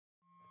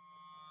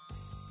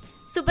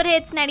Super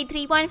hits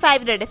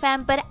 93.5 red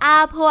FM पर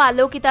आप हो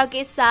आलोकिता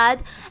के साथ।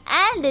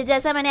 एंड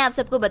जैसा मैंने आप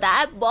सबको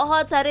बताया,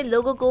 बहुत सारे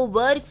लोगों को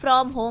वर्क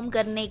फ्रॉम होम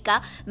करने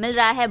का मिल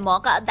रहा है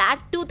मौका, दैट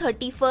टू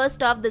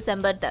 31 ऑफ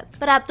दिसंबर तक।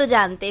 पर आप तो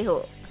जानते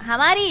हो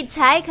हमारी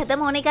इच्छाएं खत्म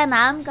होने का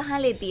नाम कहाँ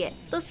लेती है।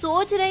 तो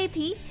सोच रही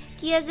थी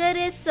कि अगर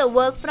इस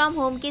वर्क फ्रॉम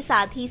होम के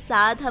साथ ही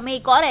साथ हमें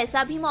एक और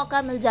ऐसा भी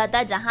मौका मिल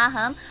जाता जहां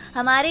हम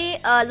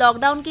हमारे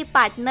लॉकडाउन के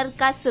पार्टनर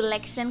का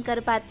सिलेक्शन कर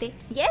पाते।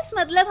 यस,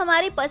 मतलब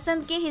हमारी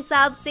पसंद के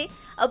हिसाब से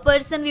a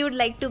person we would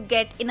like to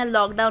get in a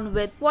lockdown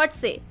with. What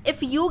say?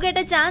 If you get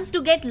a chance to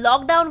get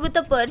locked down with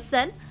a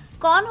person,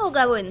 कौन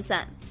होगा वो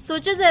इंसान?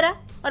 सोचो जरा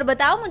और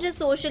बताओ मुझे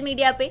सोशल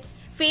मीडिया पे,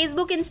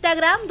 फेसबुक,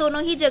 इंस्टाग्राम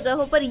दोनों ही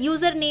जगहों पर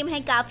यूजर नेम है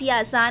काफी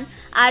आसान,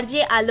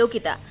 RJ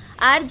आलोकिता,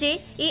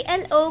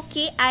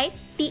 RJALOKITA।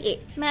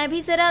 मैं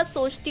भी जरा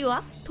सोचती हूँ,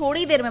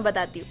 थोड़ी देर में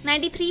बताती हूँ।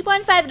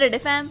 93.5 रेड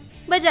एफएम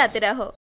बजाते रहो।